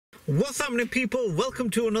What's happening, people?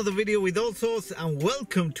 Welcome to another video with Allsortzz, and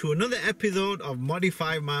welcome to another episode of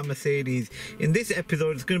Modify My Mercedes. In this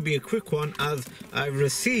episode, it's going to be a quick one as I've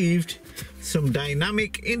received some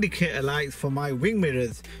dynamic indicator lights for my wing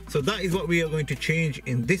mirrors. So that is what we are going to change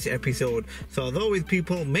in this episode. So as always,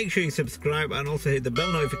 people, make sure you subscribe and also hit the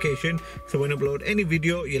bell notification so when I upload any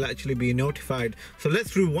video you'll actually be notified. So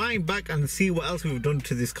let's rewind back and see what else we've done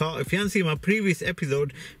to this car. If you haven't seen my previous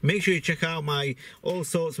episode, make sure you check out my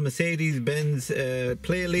Allsortzz Mercedes-Benz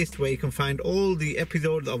playlist, where you can find all the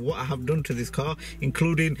episodes of what I have done to this car,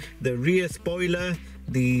 including the rear spoiler,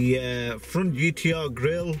 the front GTR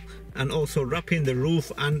grille, and also wrapping the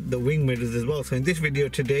roof and the wing mirrors as well. So in this video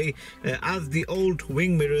today, as the old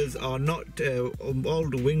wing mirrors are not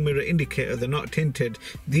old wing mirror indicators are not tinted,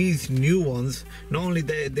 these new ones, not only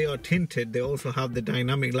they are tinted, they also have the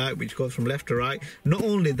dynamic light which goes from left to right. Not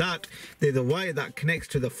only that, there's a wire that connects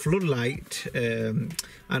to the floodlight,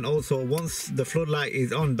 and also once the floodlight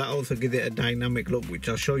is on, that also gives it a dynamic look, which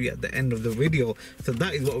I'll show you at the end of the video. So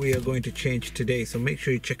that is what we are going to change today. So make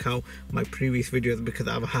sure you check out my previous videos, because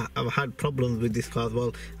I've had problems with this car as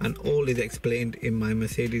well, and all is explained in my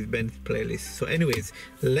Mercedes-Benz playlist. So anyways,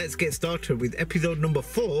 let's get started with episode number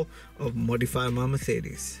 4 of Modify My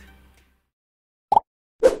Mercedes.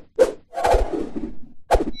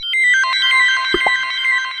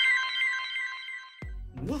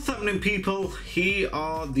 What's happening, people? Here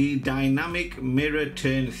are the dynamic mirror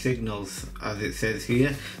turn signals, as it says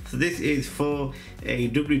here. So this is for a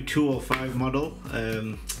W205 model.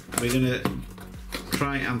 We're gonna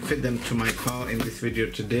try and fit them to my car in this video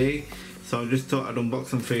today. So I just thought I'd unbox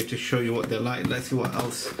them for you to show you what they're like. Let's see what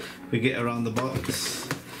else we get around the box.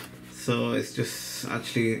 So it's just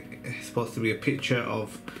actually supposed to be a picture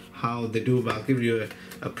of how they do, but I'll give you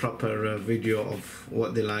a proper video of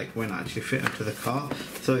what they like when I actually fit into the car.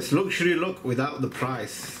 So it's luxury look without the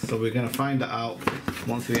price. So we're gonna find that out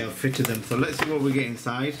once we have fitted them. So let's see what we get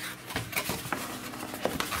inside.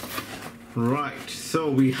 Right, so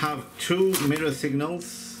we have 2 mirror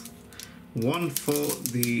signals, one for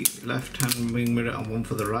the left hand wing mirror and one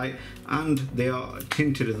for the right, and they are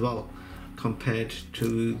tinted as well compared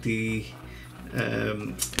to the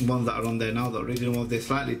ones that are on there now. The original ones, they're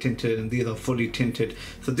slightly tinted and these are fully tinted.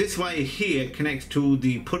 So this wire here connects to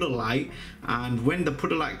the puddle light, and when the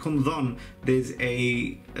puddle light comes on, there's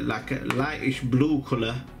a lightish blue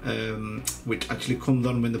color which actually comes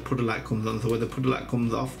on when the puddle light comes on. So when the puddle light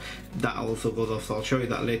comes off, that also goes off. So I'll show you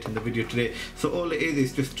that later in the video today. So all it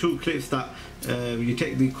is just 2 clips that you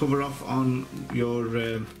take the cover off on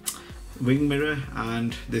your wing mirror,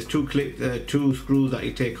 and there's 2 screws that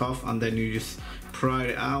you take off, and then you just pry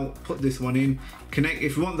it out, put this one in, connect.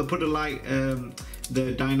 If you want the puddle light,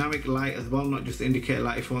 the dynamic light as well, not just indicator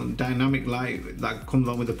light, if you want dynamic light that comes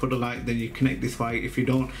on with the puddle light, then you connect this wire. If you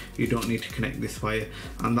don't, you don't need to connect this wire,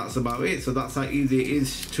 and that's about it. So that's how easy it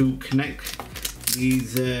is to connect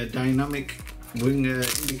these dynamic wing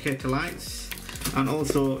indicator lights. And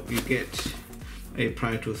also you get a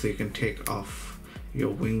pry tool so you can take off your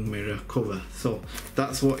wing mirror cover. So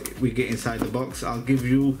that's what we get inside the box. I'll give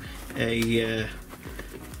you a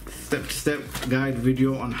step-to-step guide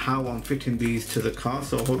video on how I'm fitting these to the car,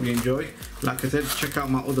 so I hope you enjoy. Like I said, check out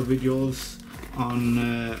my other videos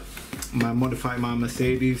on my Modify My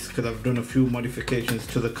Mercedes, because I've done a few modifications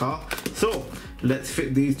to the car. So let's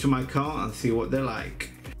fit these to my car and see what they're like.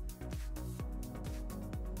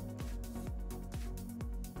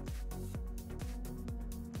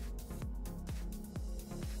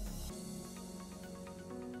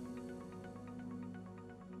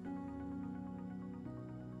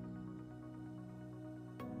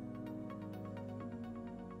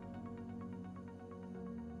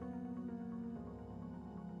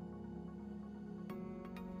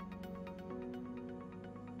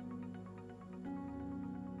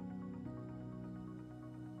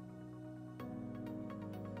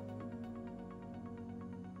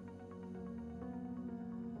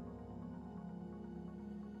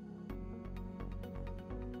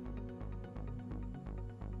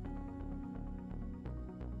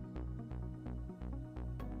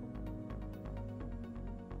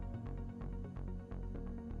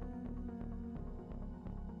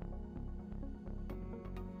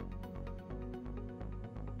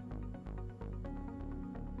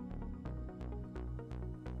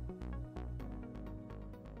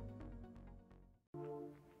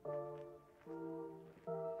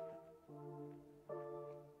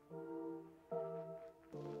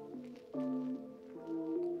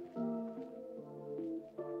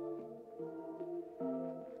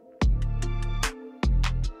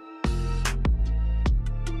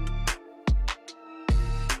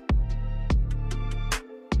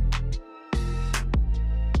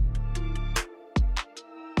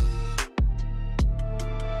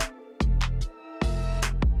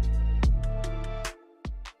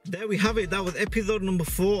 there we have it. That was episode number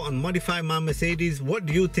 4 on Modify My Mercedes. What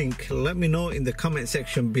do you think? Let me know in the comment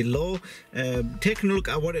section below. Taking a look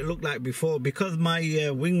at what it looked like before, because my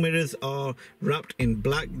wing mirrors are wrapped in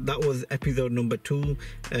black. That was episode number 2.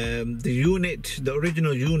 The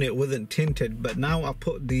original unit wasn't tinted, but now I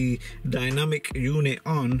put the dynamic unit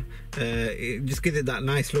on. It just gives it that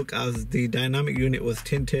nice look, as the dynamic unit was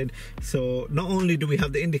tinted. So not only do we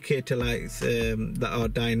have the indicator lights that are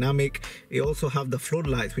dynamic, you also have the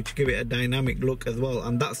floodlights which give it a dynamic look as well,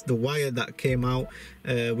 and that's the wire that came out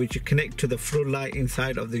which you connect to the floodlight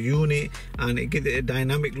inside of the unit, and it gives it a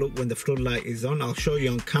dynamic look when the floodlight is on. I'll show you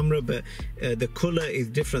on camera, but the color is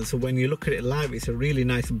different, so when you look at it live it's a really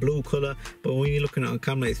nice blue color, but when you're looking at it on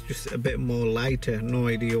camera it's just a bit more lighter. No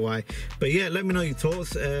idea why, but yeah, let me know your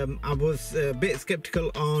thoughts. I was a bit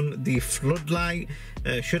skeptical on the floodlight.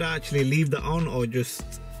 Should I actually leave that on or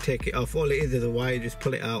just take it off? All it is a wire, just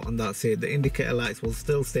pull it out and that's it. The indicator lights will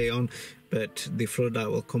still stay on, but the floodlight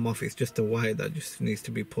will come off. It's just a wire that just needs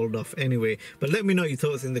to be pulled off anyway. But let me know your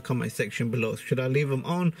thoughts in the comment section below. Should I leave them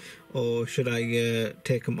on, or should I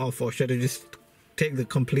take them off, or should I just take the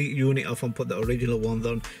complete unit off and put the original ones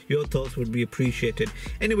on? Your thoughts would be appreciated.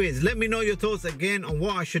 Anyways, let me know your thoughts again on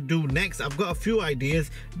what I should do next. I've got a few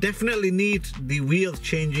ideas. Definitely need the wheels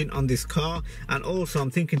changing on this car, and also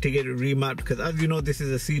I'm thinking to get it remapped, because as you know, this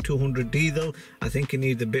is a C200 diesel. I think it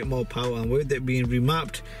needs a bit more power, and with it being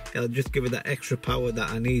remapped, it'll just give it that extra power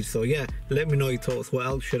that I need. So yeah, let me know your thoughts. What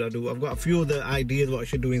else should I do? I've got a few other ideas what I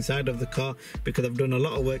should do inside of the car, because I've done a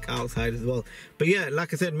lot of work outside as well. But yeah,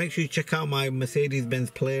 like I said, make sure you check out my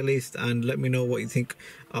Mercedes-Benz playlist and let me know what you think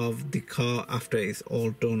of the car after it's all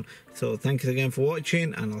done. So thanks again for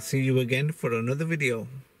watching, and I'll see you again for another video.